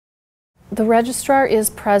The registrar is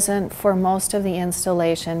present for most of the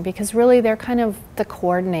installation because really they're kind of the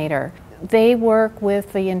coordinator. They work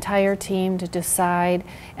with the entire team to decide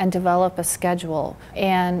and develop a schedule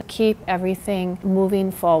and keep everything moving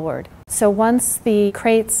forward. So once the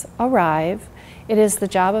crates arrive, it is the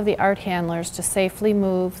job of the art handlers to safely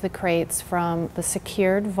move the crates from the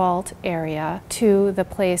secured vault area to the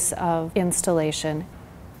place of installation.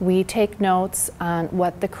 We take notes on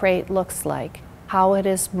what the crate looks like, how it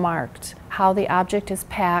is marked, how the object is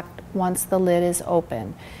packed once the lid is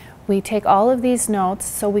open. We take all of these notes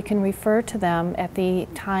so we can refer to them at the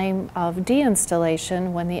time of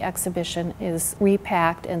deinstallation when the exhibition is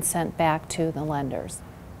repacked and sent back to the lenders.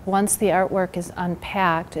 Once the artwork is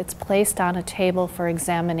unpacked, it's placed on a table for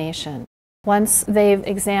examination. Once they've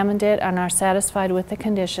examined it and are satisfied with the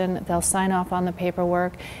condition, they'll sign off on the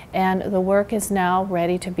paperwork and the work is now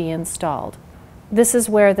ready to be installed. This is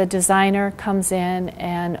where the designer comes in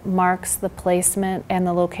and marks the placement and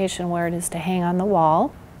the location where it is to hang on the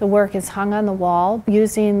wall. The work is hung on the wall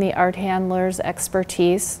using the art handler's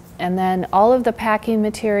expertise, and then all of the packing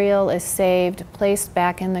material is saved, placed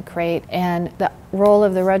back in the crate, and the role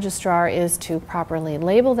of the registrar is to properly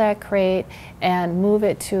label that crate and move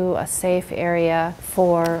it to a safe area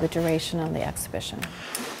for the duration of the exhibition.